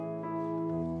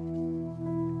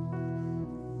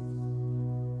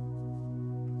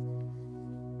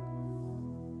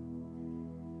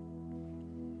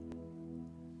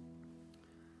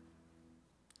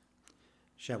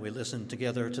Shall we listen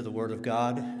together to the Word of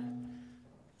God,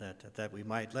 that we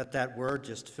might let that Word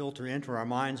just filter into our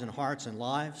minds and hearts and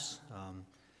lives,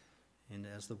 and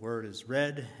as the Word is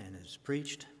read and is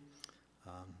preached,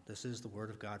 this is the Word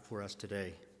of God for us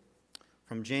today.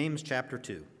 From James chapter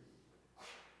 2.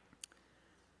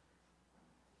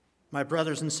 My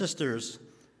brothers and sisters,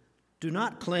 do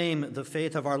not claim the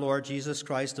faith of our Lord Jesus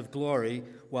Christ of glory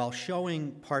while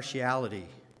showing partiality.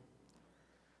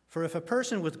 For if a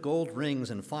person with gold rings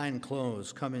and fine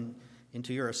clothes come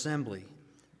into your assembly,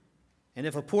 and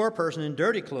if a poor person in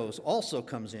dirty clothes also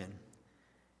comes in,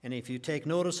 and if you take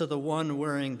notice of the one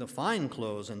wearing the fine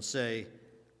clothes and say,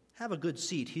 "Have a good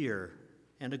seat here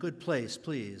and a good place,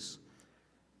 please,"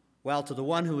 while to the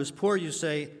one who is poor you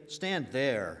say, "Stand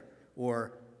there,"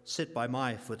 or "Sit by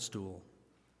my footstool,"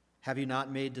 have you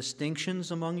not made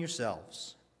distinctions among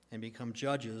yourselves and become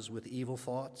judges with evil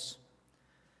thoughts?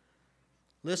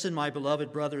 Listen, my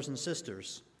beloved brothers and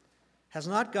sisters. Has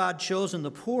not God chosen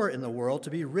the poor in the world to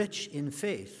be rich in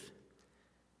faith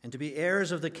and to be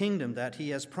heirs of the kingdom that he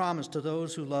has promised to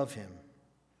those who love him?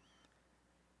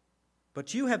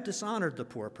 But you have dishonored the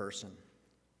poor person.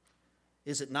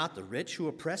 Is it not the rich who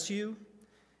oppress you?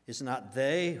 Is it not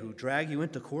they who drag you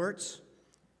into courts?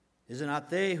 Is it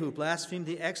not they who blaspheme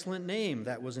the excellent name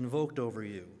that was invoked over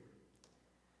you?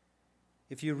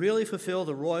 If you really fulfill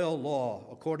the royal law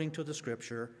according to the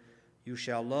Scripture, you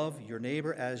shall love your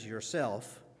neighbor as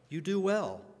yourself, you do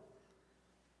well.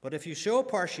 But if you show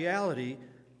partiality,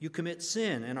 you commit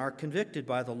sin and are convicted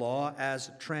by the law as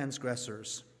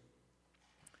transgressors.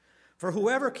 For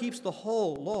whoever keeps the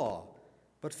whole law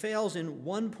but fails in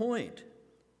one point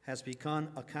has become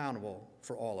accountable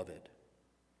for all of it.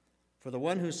 For the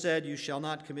one who said, "You shall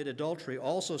not commit adultery,"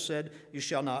 also said, "You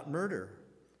shall not murder."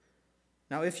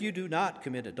 Now, if you do not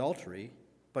commit adultery,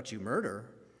 but you murder,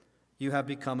 you have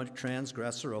become a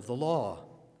transgressor of the law.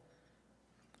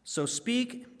 So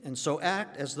speak and so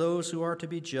act as those who are to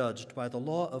be judged by the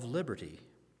law of liberty.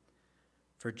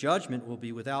 For judgment will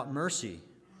be without mercy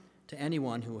to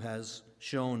anyone who has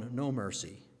shown no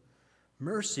mercy.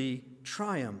 Mercy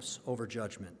triumphs over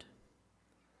judgment.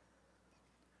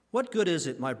 What good is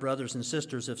it, my brothers and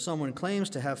sisters, if someone claims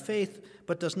to have faith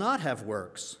but does not have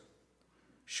works?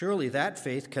 Surely that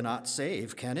faith cannot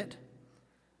save, can it?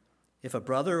 If a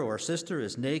brother or sister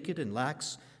is naked and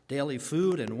lacks daily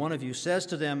food, and one of you says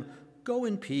to them, "Go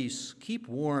in peace, keep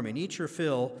warm, and eat your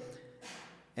fill,"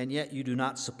 and yet you do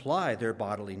not supply their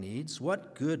bodily needs,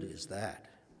 what good is that?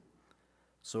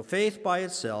 So faith by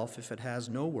itself, if it has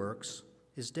no works,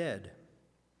 is dead.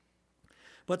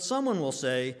 But someone will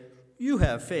say, "You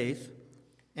have faith,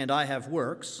 and I have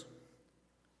works.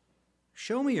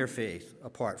 Show me your faith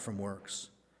apart from works,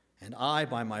 and I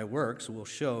by my works will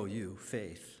show you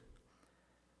faith.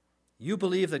 You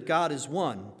believe that God is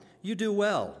one. You do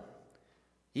well.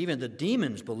 Even the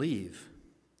demons believe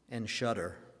and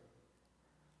shudder.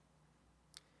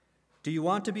 Do you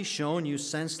want to be shown, you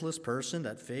senseless person,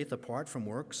 that faith apart from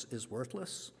works is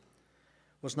worthless?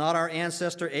 Was not our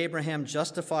ancestor Abraham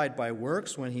justified by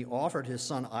works when he offered his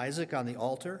son Isaac on the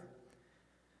altar?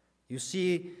 You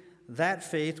see, that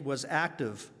faith was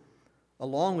active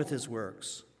along with his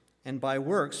works, and by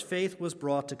works faith was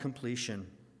brought to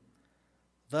completion.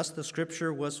 Thus the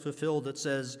scripture was fulfilled that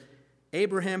says,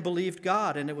 "Abraham believed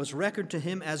God, and it was reckoned to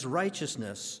him as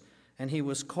righteousness, and he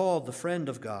was called the friend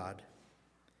of God."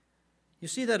 You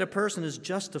see that a person is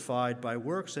justified by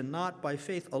works and not by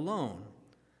faith alone.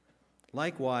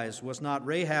 Likewise, was not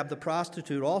Rahab the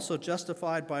prostitute also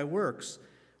justified by works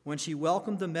when she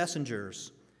welcomed the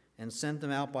messengers and sent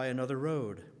them out by another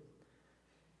road?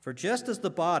 For just as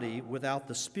the body without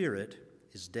the spirit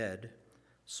is dead,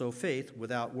 so faith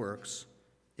without works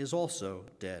is also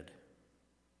dead.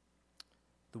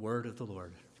 The word of the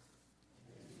Lord.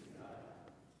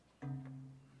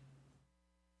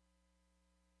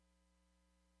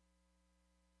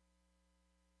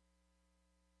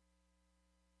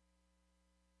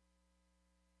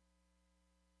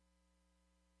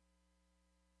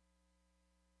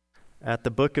 At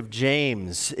the book of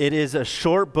James. It is a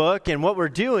short book, and what we're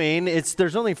doing,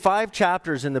 there's only 5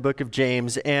 chapters in the book of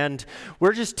James, and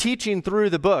we're just teaching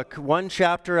through the book, one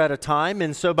chapter at a time,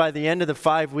 and so by the end of the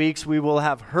 5 weeks, we will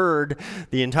have heard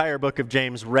the entire book of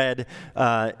James read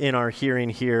in our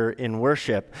hearing here in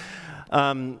worship.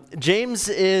 James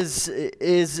is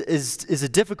a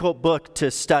difficult book to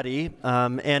study,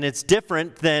 and it's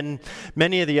different than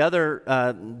many of the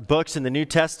other books in the New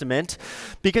Testament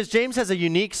because James has a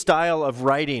unique style of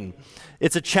writing.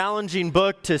 It's a challenging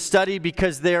book to study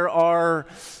because there are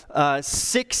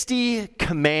 60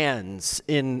 commands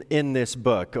in this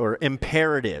book, or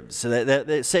imperatives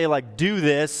that say, like, do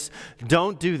this,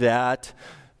 don't do that,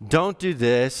 don't do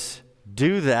this,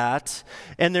 do that.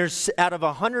 And there's, out of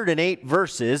 108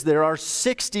 verses, there are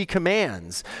 60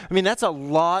 commands. I mean, that's a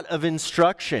lot of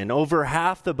instruction. Over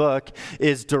half the book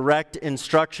is direct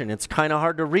instruction. It's kind of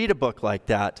hard to read a book like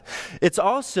that. It's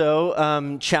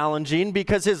also challenging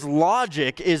because his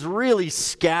logic is really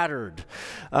scattered.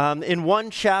 In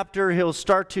one chapter, he'll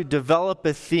start to develop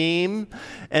a theme,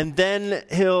 and then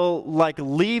he'll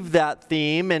leave that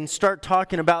theme and start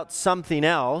talking about something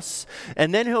else,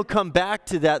 and then he'll come back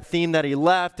to that theme that he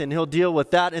left, and he'll deal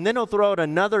with that, and then he'll throw out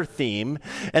another theme,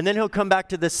 and then he'll come back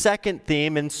to the second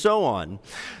theme, and so on.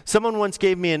 Someone once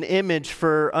gave me an image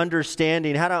for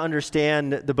understanding how to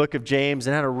understand the book of James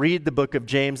and how to read the book of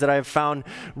James that I have found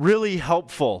really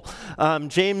helpful.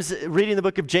 Reading the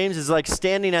book of James is like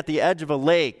standing at the edge of a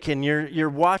lake, and you're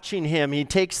watching him. He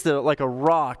takes a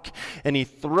rock and he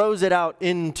throws it out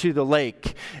into the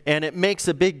lake, and it makes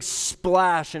a big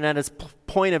splash, and at its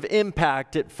point of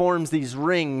impact, it forms these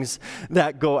rings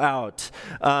that go out.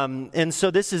 And so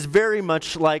this is very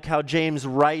much like how James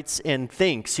writes and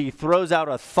thinks. He throws out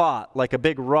a thought like a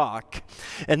big rock,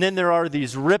 and then there are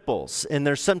these ripples,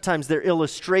 and sometimes they're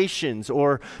illustrations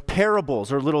or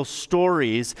parables or little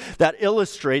stories that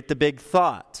illustrate the big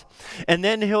thought. And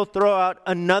then he'll throw out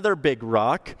another big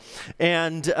rock,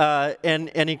 and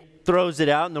he throws it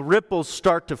out, and the ripples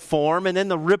start to form, and then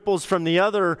the ripples from the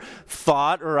other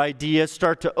thought or idea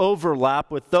start to overlap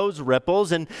with those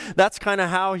ripples, and that's kind of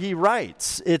how he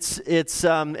writes. It's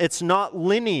not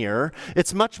linear.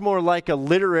 It's much more like a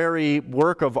literary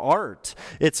work of art.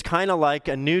 It's kind of like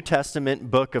a New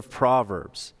Testament book of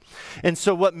Proverbs. And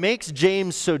so what makes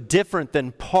James so different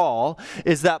than Paul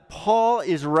is that Paul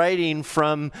is writing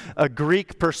from a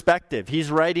Greek perspective.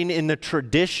 He's writing in the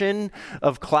tradition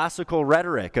of classical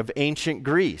rhetoric of ancient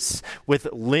Greece with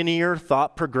linear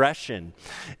thought progression.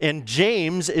 And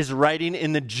James is writing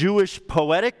in the Jewish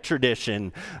poetic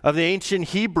tradition of the ancient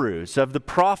Hebrews, of the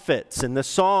prophets and the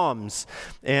Psalms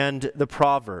and the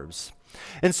Proverbs.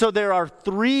 And so there are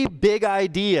three big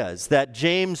ideas that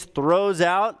James throws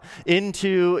out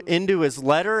into his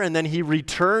letter, and then he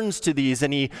returns to these,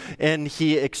 and he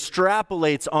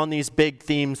extrapolates on these big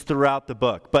themes throughout the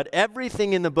book. But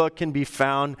everything in the book can be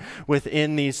found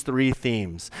within these three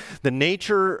themes. The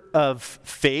nature of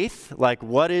faith, like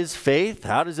what is faith?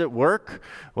 How does it work?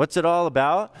 What's it all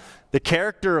about? The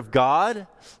character of God,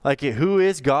 like who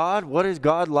is God? What is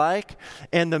God like?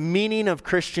 And the meaning of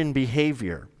Christian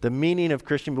behavior. The meaning of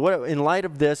Christian, in light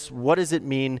of this, what does it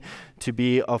mean to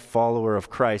be a follower of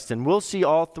Christ? And we'll see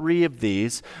all three of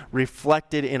these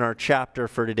reflected in our chapter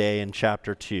for today in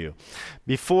chapter 2.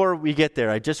 Before we get there,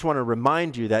 I just want to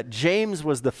remind you that James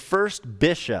was the first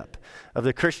bishop of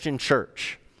the Christian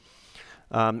church.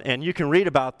 And you can read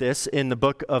about this in the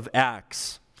book of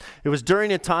Acts. It was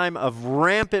during a time of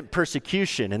rampant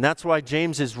persecution, and that's why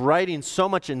James is writing so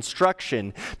much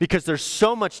instruction, because there's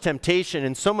so much temptation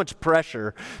and so much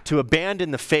pressure to abandon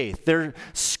the faith. They're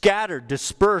scattered,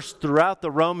 dispersed throughout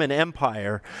the Roman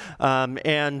Empire,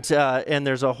 and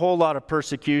there's a whole lot of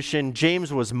persecution.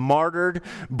 James was martyred,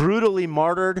 brutally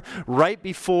martyred, right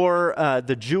before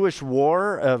the Jewish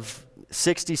War of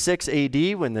 66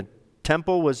 AD, when the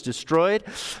temple was destroyed.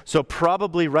 So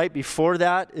probably right before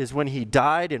that is when he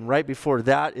died, and right before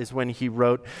that is when he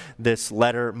wrote this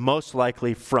letter, most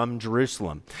likely from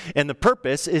Jerusalem. And the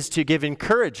purpose is to give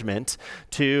encouragement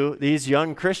to these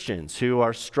young Christians who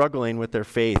are struggling with their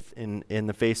faith in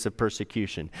the face of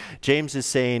persecution. James is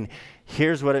saying,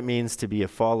 here's what it means to be a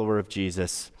follower of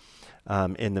Jesus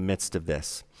in the midst of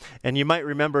this. And you might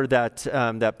remember that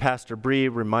Pastor Bree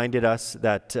reminded us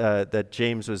that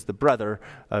James was the brother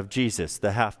of Jesus,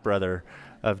 the half-brother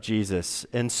of Jesus.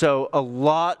 And so a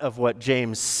lot of what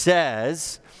James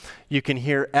says, you can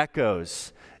hear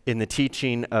echoes in the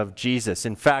teaching of Jesus.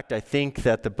 In fact, I think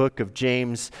that the book of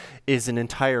James is an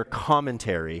entire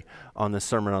commentary on the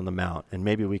Sermon on the Mount, and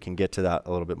maybe we can get to that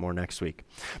a little bit more next week.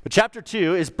 But chapter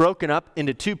 2 is broken up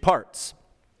into two parts.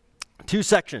 Two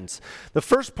sections. The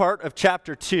first part of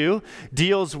chapter 2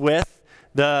 deals with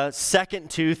the second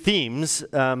two themes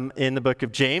in the book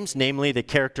of James, namely the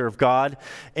character of God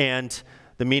and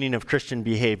the meaning of Christian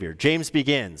behavior. James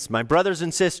begins, "My brothers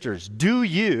and sisters, do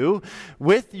you,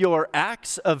 with your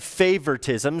acts of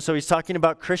favoritism," so he's talking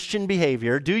about Christian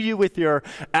behavior, "do you with your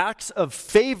acts of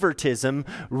favoritism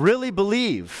really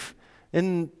believe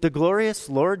in the glorious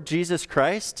Lord Jesus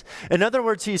Christ?" In other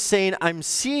words, he's saying, I'm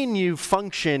seeing you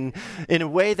function in a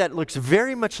way that looks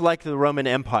very much like the Roman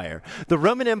Empire. The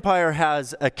Roman Empire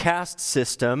has a caste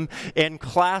system and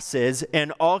classes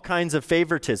and all kinds of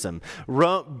favoritism.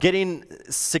 Being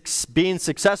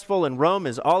successful in Rome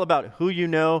is all about who you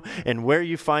know and where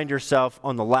you find yourself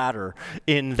on the ladder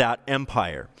in that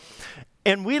empire.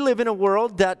 And we live in a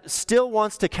world that still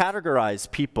wants to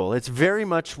categorize people. It's very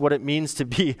much what it means to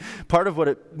be, part of what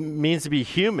it means to be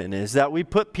human is that we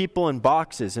put people in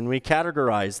boxes and we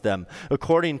categorize them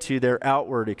according to their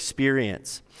outward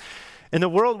experience. And the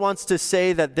world wants to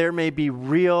say that there may be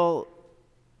real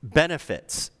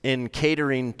benefits in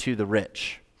catering to the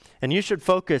rich. And you should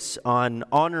focus on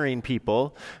honoring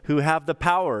people who have the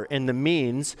power and the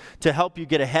means to help you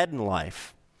get ahead in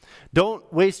life.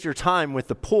 Don't waste your time with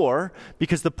the poor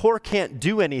because the poor can't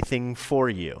do anything for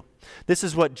you. This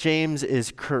is what James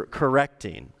is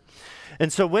correcting.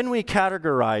 And so when we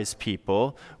categorize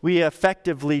people, we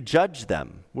effectively judge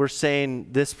them. We're saying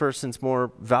this person's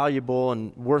more valuable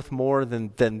and worth more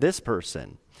than this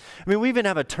person. I mean, we even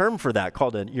have a term for that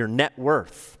called your net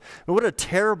worth. And what a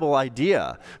terrible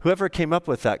idea. Whoever came up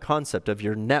with that concept of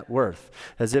your net worth,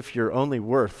 as if you're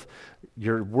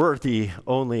worthy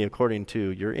only according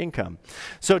to your income.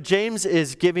 So James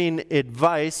is giving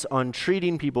advice on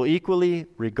treating people equally,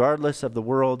 regardless of the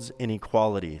world's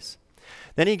inequalities.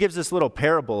 Then he gives this little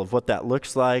parable of what that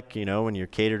looks like, when you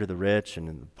cater to the rich and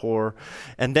the poor.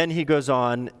 And then he goes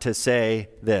on to say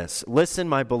this, "Listen,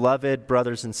 my beloved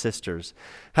brothers and sisters,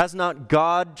 has not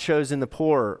God chosen the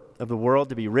poor of the world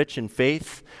to be rich in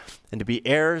faith and to be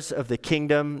heirs of the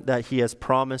kingdom that he has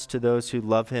promised to those who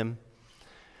love him?"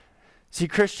 See,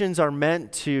 Christians are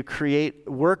meant to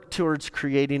work towards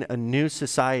creating a new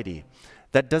society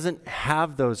that doesn't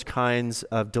have those kinds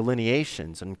of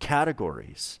delineations and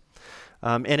categories.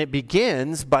 And it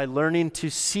begins by learning to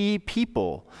see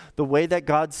people the way that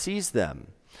God sees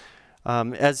them.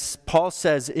 As Paul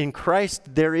says, in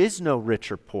Christ there is no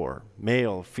rich or poor,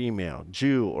 male, female,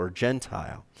 Jew, or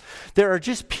Gentile. There are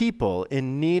just people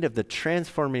in need of the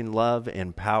transforming love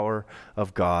and power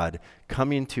of God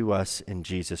coming to us in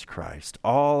Jesus Christ.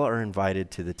 All are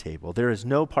invited to the table. There is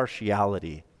no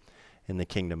partiality in the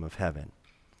kingdom of heaven.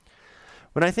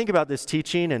 When I think about this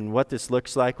teaching and what this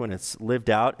looks like when it's lived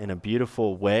out in a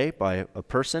beautiful way by a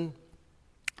person,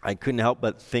 I couldn't help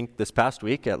but think this past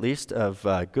week, at least, of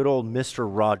good old Mr.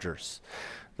 Rogers,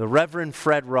 the Reverend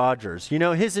Fred Rogers.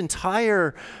 His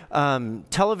entire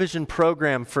television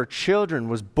program for children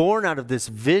was born out of this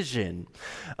vision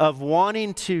of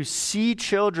wanting to see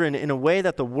children in a way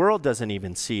that the world doesn't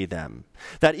even see them.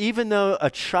 That even though a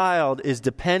child is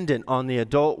dependent on the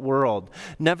adult world,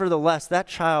 nevertheless, that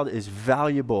child is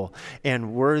valuable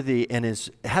and worthy and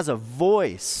has a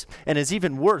voice and is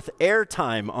even worth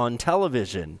airtime on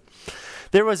television.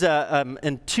 There was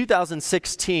in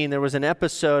 2016, there was an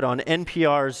episode on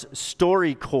NPR's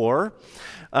StoryCorps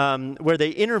where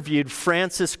they interviewed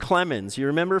Francis Clemens. You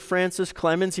remember Francis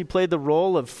Clemens? He played the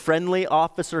role of friendly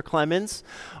Officer Clemens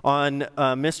on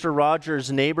Mr.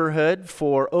 Rogers' Neighborhood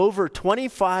for over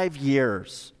 25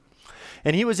 years.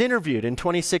 And he was interviewed in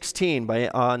 2016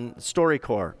 on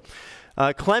StoryCorps.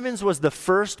 Clemens was the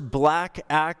first black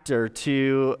actor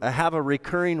to have a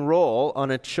recurring role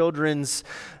on a children's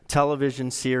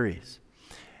television series.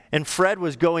 And Fred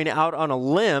was going out on a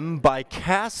limb by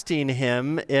casting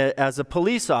him as a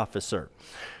police officer.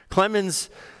 Clemens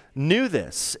knew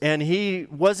this, and he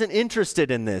wasn't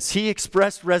interested in this. He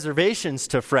expressed reservations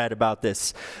to Fred about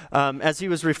this. As he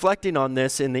was reflecting on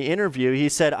this in the interview, he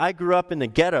said, "I grew up in the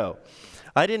ghetto.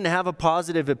 I didn't have a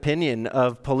positive opinion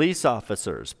of police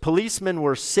officers. Policemen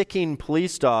were sicking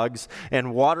police dogs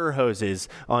and water hoses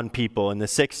on people in the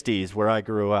 60s where I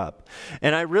grew up.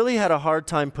 And I really had a hard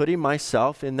time putting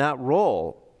myself in that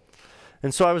role.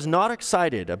 And so I was not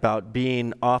excited about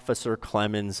being Officer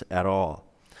Clemens at all."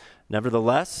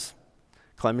 Nevertheless,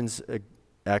 Clemens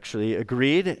actually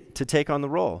agreed to take on the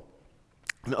role.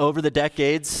 And over the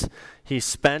decades he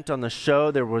spent on the show,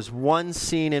 there was one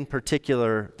scene in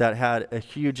particular that had a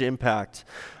huge impact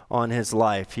on his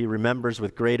life. He remembers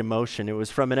with great emotion. It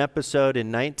was from an episode in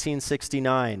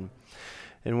 1969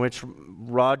 in which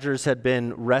Rogers had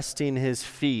been resting his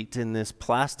feet in this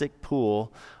plastic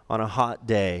pool on a hot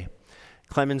day.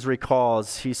 Clemens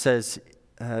recalls, he says,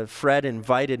 Fred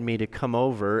invited me to come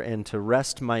over and to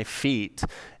rest my feet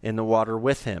in the water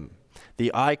with him.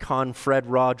 The icon Fred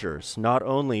Rogers not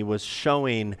only was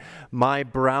showing my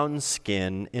brown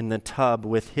skin in the tub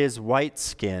with his white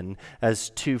skin as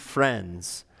two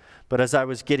friends, but as I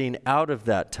was getting out of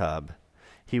that tub,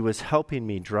 he was helping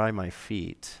me dry my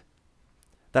feet.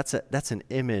 That's an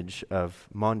image of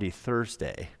Maundy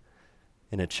Thursday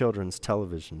in a children's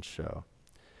television show.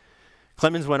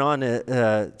 Clemens went on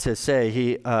to say,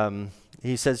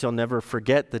 he says he'll never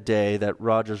forget the day that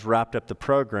Rogers wrapped up the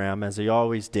program, as he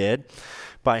always did,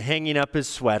 by hanging up his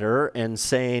sweater and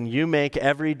saying, "You make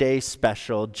every day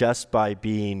special just by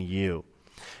being you.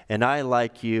 And I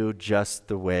like you just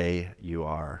the way you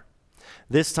are."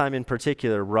 This time in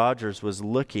particular, Rogers was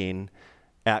looking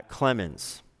at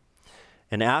Clemens.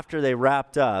 And after they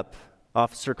wrapped up,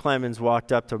 Officer Clemens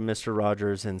walked up to Mr.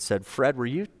 Rogers and said, "Fred, were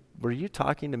you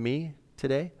talking to me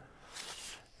today?"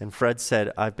 And Fred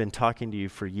said, "I've been talking to you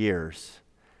for years,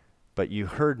 but you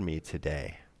heard me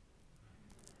today."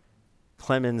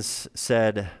 Clemens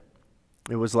said,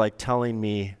 "It was like telling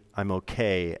me I'm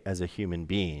okay as a human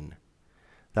being.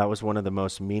 That was one of the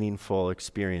most meaningful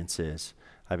experiences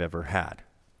I've ever had."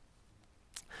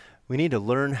 We need to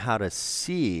learn how to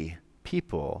see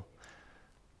people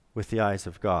with the eyes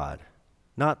of God,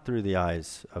 not through the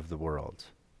eyes of the world.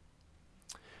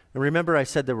 And remember, I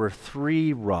said there were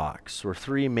three rocks, or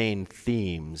three main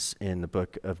themes in the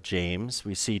book of James.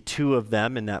 We see two of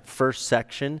them in that first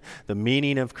section, the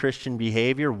meaning of Christian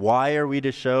behavior. Why are we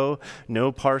to show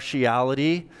no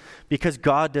partiality? Because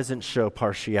God doesn't show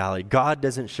partiality. God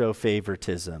doesn't show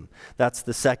favoritism. That's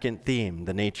the second theme,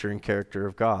 the nature and character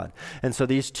of God. And so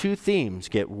these two themes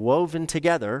get woven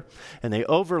together, and they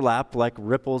overlap like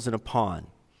ripples in a pond.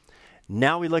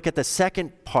 Now we look at the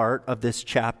second part of this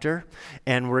chapter,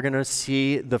 and we're going to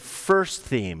see the first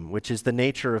theme, which is the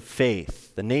nature of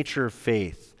faith. The nature of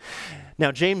faith.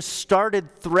 Now, James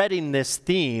started threading this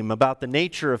theme about the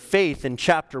nature of faith in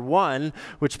chapter 1,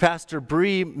 which Pastor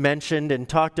Bree mentioned and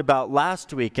talked about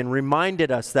last week, and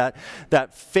reminded us that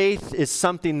faith is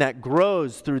something that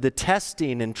grows through the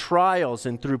testing and trials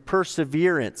and through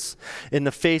perseverance in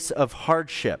the face of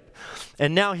hardship.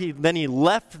 And now he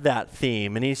left that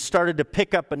theme, and he started to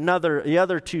pick up the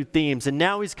other two themes, and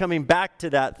now he's coming back to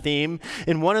that theme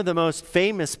in one of the most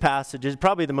famous passages,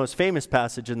 probably the most famous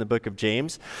passage in the book of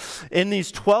James. In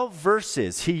these 12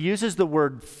 verses, he uses the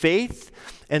word faith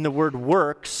and the word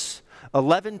works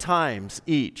 11 times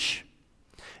each.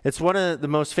 It's one of the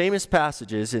most famous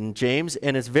passages in James,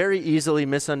 and it's very easily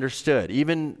misunderstood.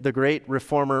 Even the great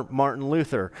reformer Martin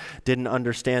Luther didn't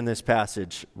understand this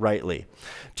passage rightly.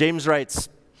 James writes,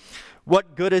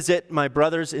 "What good is it, my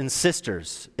brothers and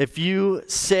sisters, if you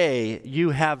say you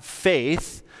have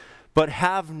faith but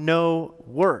have no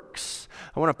works?"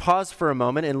 I want to pause for a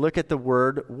moment and look at the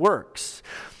word works.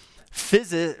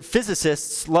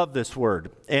 Physicists love this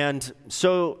word, and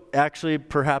so actually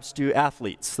perhaps do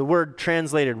athletes. The word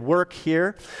translated work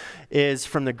here is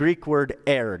from the Greek word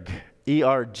erg,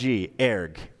 E-R-G,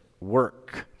 erg,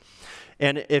 work.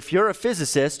 And if you're a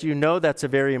physicist, you know that's a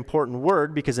very important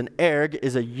word because an erg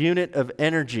is a unit of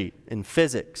energy in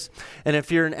physics. And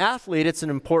if you're an athlete, it's an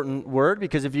important word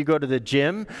because if you go to the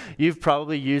gym, you've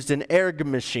probably used an erg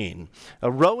machine.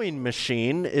 A rowing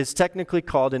machine is technically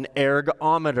called an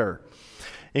ergometer.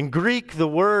 In Greek, the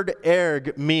word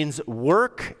erg means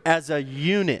work as a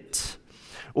unit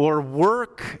or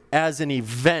work as an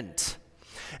event.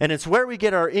 And it's where we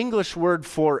get our English word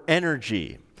for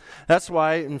energy. That's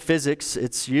why in physics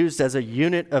it's used as a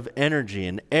unit of energy,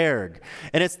 an erg.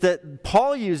 And it's that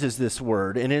Paul uses this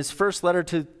word in his first letter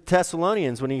to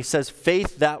Thessalonians when he says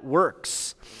faith that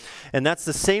works. And that's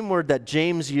the same word that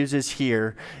James uses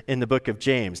here in the book of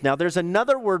James. Now there's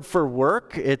another word for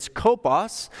work, it's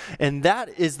kopos, and that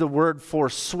is the word for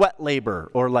sweat labor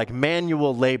or like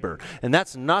manual labor. And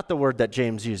that's not the word that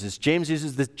James uses. James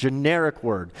uses this generic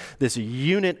word, this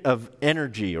unit of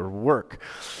energy or work.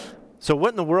 So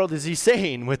what in the world is he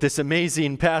saying with this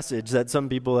amazing passage that some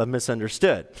people have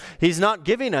misunderstood? He's not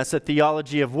giving us a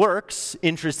theology of works,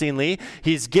 interestingly.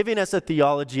 He's giving us a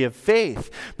theology of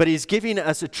faith, but he's giving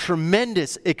us a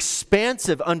tremendous,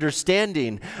 expansive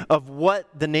understanding of what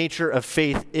the nature of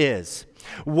faith is.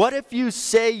 What if you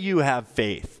say you have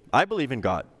faith? I believe in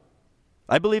God.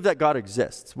 I believe that God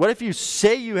exists. What if you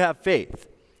say you have faith,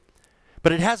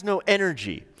 but it has no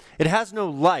energy? It has no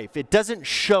life. It doesn't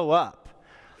show up.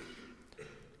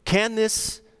 Can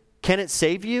it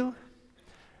save you?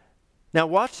 Now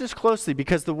watch this closely,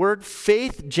 because the word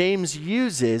faith James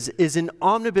uses is an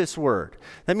omnibus word.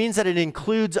 That means that it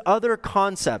includes other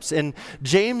concepts. And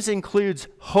James includes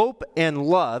hope and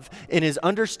love in his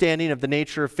understanding of the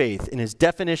nature of faith, in his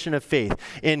definition of faith.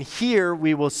 And here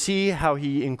we will see how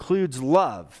he includes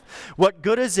love. What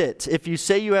good is it if you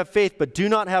say you have faith but do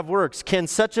not have works? Can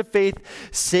such a faith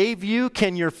save you?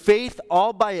 Can your faith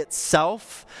all by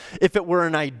itself, if it were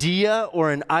an idea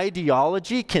or an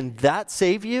ideology, can that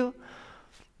save you?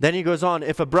 Then he goes on,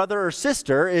 if a brother or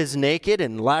sister is naked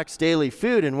and lacks daily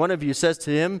food, and one of you says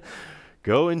to him,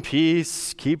 go in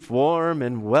peace, keep warm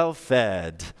and well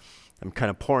fed. I'm kind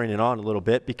of pouring it on a little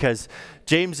bit because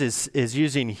James is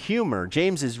using humor.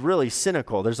 James is really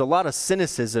cynical. There's a lot of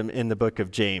cynicism in the book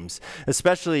of James,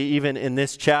 especially even in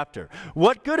this chapter.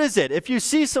 What good is it if you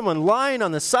see someone lying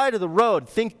on the side of the road?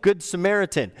 Think Good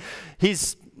Samaritan.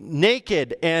 He's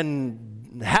naked and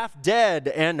half dead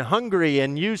and hungry,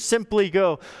 and you simply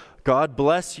go, God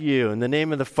bless you in the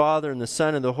name of the Father and the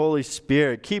Son and the Holy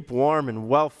Spirit. Keep warm and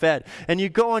well fed. And you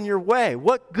go on your way.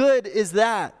 What good is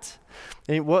that?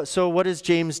 So what is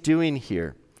James doing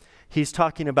here? He's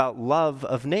talking about love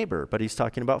of neighbor, but he's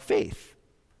talking about faith.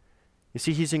 You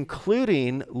see, he's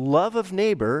including love of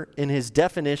neighbor in his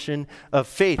definition of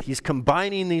faith. He's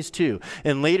combining these two.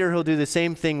 And later he'll do the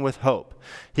same thing with hope.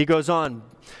 He goes on,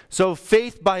 so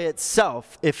faith by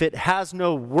itself, if it has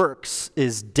no works,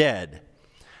 is dead.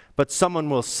 But someone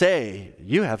will say,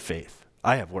 you have faith,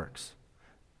 I have works.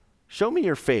 Show me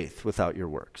your faith without your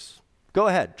works. Go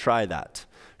ahead, try that.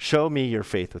 Show me your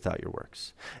faith without your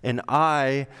works. And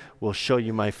I will show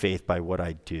you my faith by what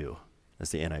I do, as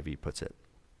the NIV puts it.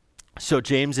 So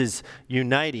James is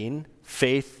uniting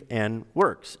faith and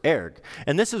works, erg.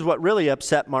 And this is what really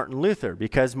upset Martin Luther,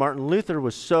 because Martin Luther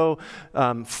was so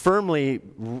firmly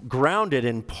grounded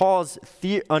in Paul's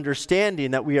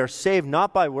understanding that we are saved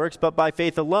not by works, but by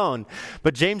faith alone.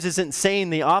 But James isn't saying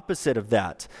the opposite of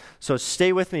that. So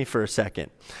stay with me for a second.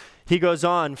 He goes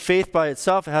on, faith by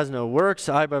itself has no works.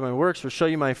 I by my works will show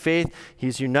you my faith.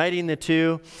 He's uniting the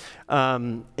two.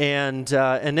 And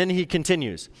then he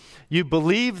continues. You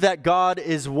believe that God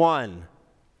is one.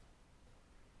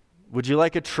 Would you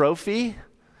like a trophy?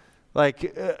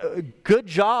 Like, good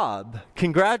job.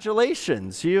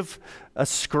 Congratulations. You've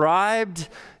ascribed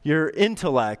your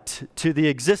intellect to the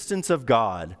existence of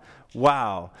God.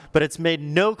 Wow. But it's made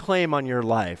no claim on your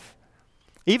life.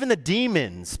 Even the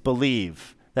demons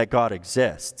believe that God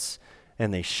exists,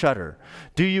 and they shudder.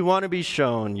 Do you want to be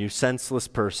shown, you senseless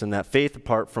person, that faith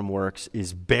apart from works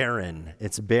is barren?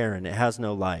 It's barren. It has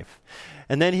no life.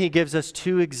 And then he gives us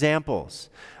two examples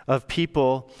of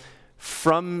people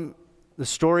from the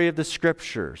story of the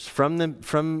scriptures,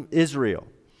 from Israel,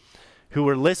 who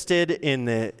were listed in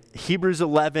the Hebrews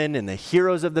 11 in the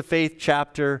Heroes of the Faith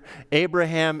chapter,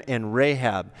 Abraham and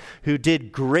Rahab, who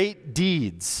did great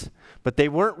deeds. But they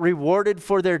weren't rewarded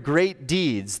for their great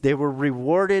deeds. They were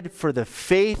rewarded for the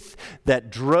faith that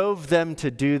drove them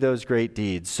to do those great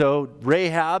deeds. So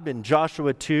Rahab in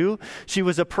Joshua 2, she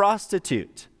was a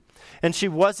prostitute. And she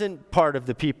wasn't part of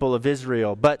the people of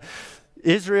Israel. But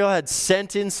Israel had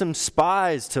sent in some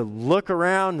spies to look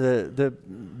around the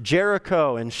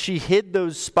Jericho, and she hid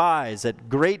those spies at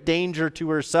great danger to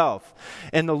herself.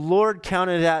 And the Lord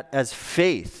counted that as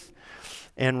faith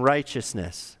and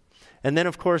righteousness. And then,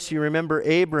 of course, you remember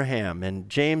Abraham, and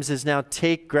James is now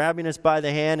grabbing us by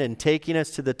the hand and taking us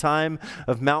to the time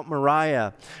of Mount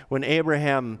Moriah, when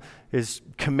Abraham is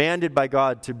commanded by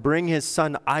God to bring his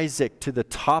son Isaac to the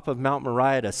top of Mount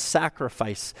Moriah to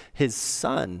sacrifice his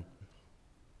son.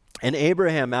 And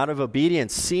Abraham, out of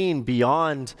obedience, seeing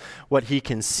beyond what he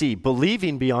can see,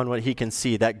 believing beyond what he can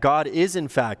see, that God is in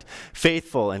fact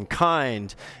faithful and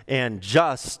kind and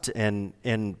just and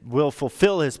will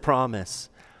fulfill his promise,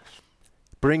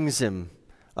 brings him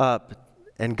up.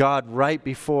 And God, right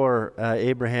before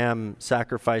Abraham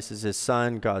sacrifices his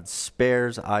son, God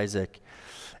spares Isaac.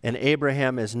 And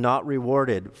Abraham is not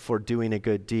rewarded for doing a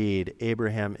good deed.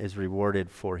 Abraham is rewarded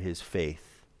for his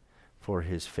faith,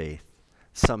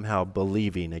 somehow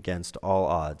believing against all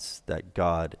odds that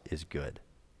God is good.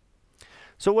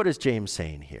 So what is James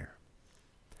saying here?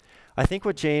 I think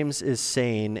what James is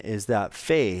saying is that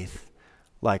faith,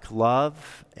 like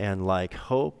love and like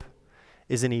hope,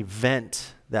 is an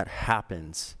event that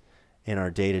happens in our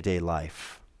day-to-day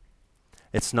life.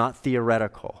 It's not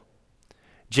theoretical.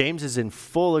 James is in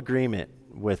full agreement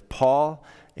with Paul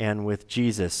and with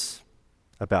Jesus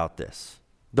about this.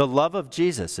 The love of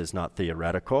Jesus is not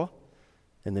theoretical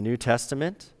in the New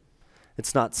Testament.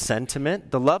 It's not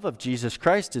sentiment. The love of Jesus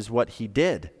Christ is what he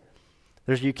did.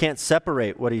 You can't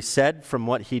separate what he said from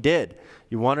what he did.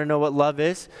 You want to know what love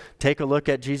is? Take a look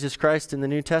at Jesus Christ in the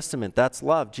New Testament. That's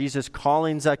love. Jesus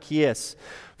calling Zacchaeus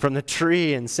from the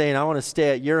tree and saying, I want to stay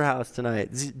at your house tonight.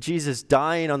 Jesus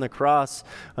dying on the cross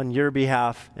on your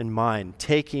behalf and mine,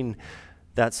 taking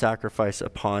that sacrifice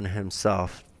upon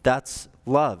himself. That's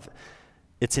love.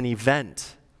 It's an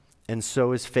event, and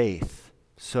so is faith.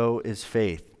 So is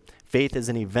faith. Faith is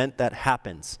an event that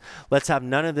happens. Let's have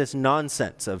none of this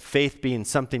nonsense of faith being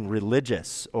something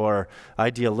religious or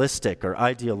idealistic or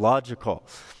ideological.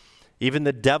 Even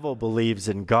the devil believes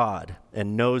in God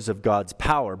and knows of God's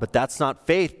power, but that's not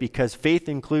faith, because faith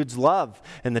includes love,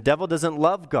 and the devil doesn't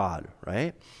love God,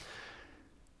 right?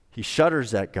 He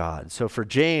shudders at God. So for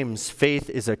James, faith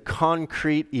is a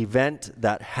concrete event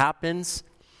that happens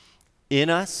in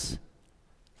us,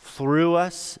 through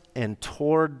us, and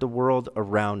toward the world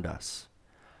around us.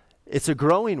 It's a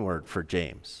growing word for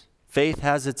James. Faith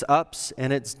has its ups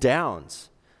and its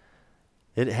downs.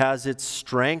 It has its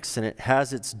strengths and it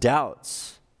has its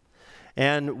doubts.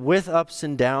 And with ups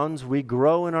and downs, we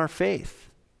grow in our faith.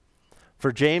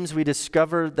 For James, we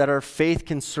discover that our faith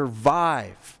can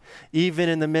survive even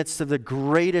in the midst of the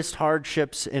greatest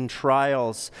hardships and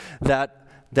trials that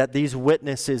these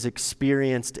witnesses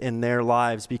experienced in their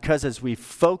lives, because as we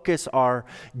focus our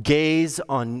gaze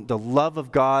on the love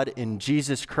of God in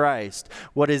Jesus Christ,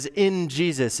 what is in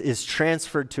Jesus is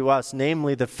transferred to us,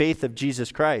 namely the faith of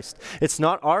Jesus Christ. It's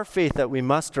not our faith that we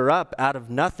muster up out of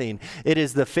nothing. It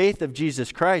is the faith of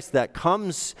Jesus Christ that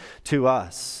comes to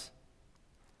us,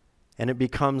 and it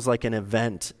becomes like an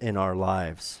event in our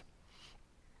lives.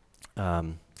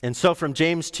 And so from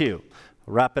James 2,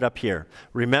 I'll wrap it up here.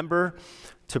 Remember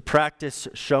to practice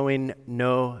showing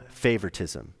no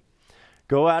favoritism.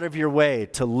 Go out of your way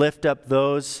to lift up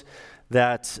those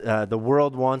that the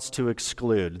world wants to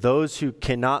exclude, those who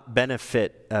cannot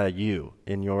benefit you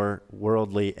in your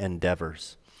worldly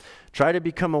endeavors. Try to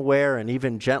become aware and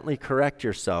even gently correct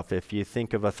yourself if you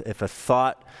think of if a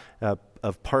thought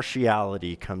of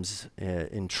partiality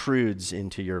intrudes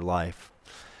into your life.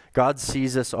 God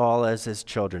sees us all as his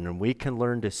children, and we can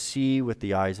learn to see with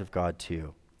the eyes of God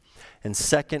too. And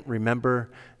second, remember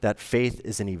that faith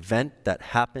is an event that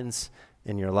happens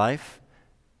in your life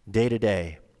day to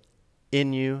day,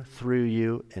 in you, through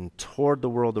you, and toward the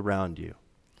world around you.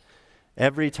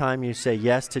 Every time you say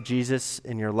yes to Jesus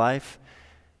in your life,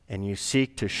 and you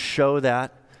seek to show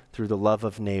that through the love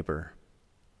of neighbor.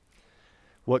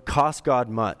 What costs God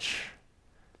much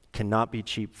cannot be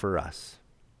cheap for us.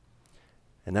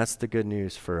 And that's the good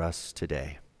news for us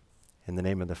today. In the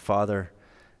name of the Father,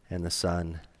 and the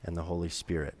Son, and the Holy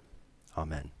Spirit.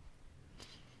 Amen.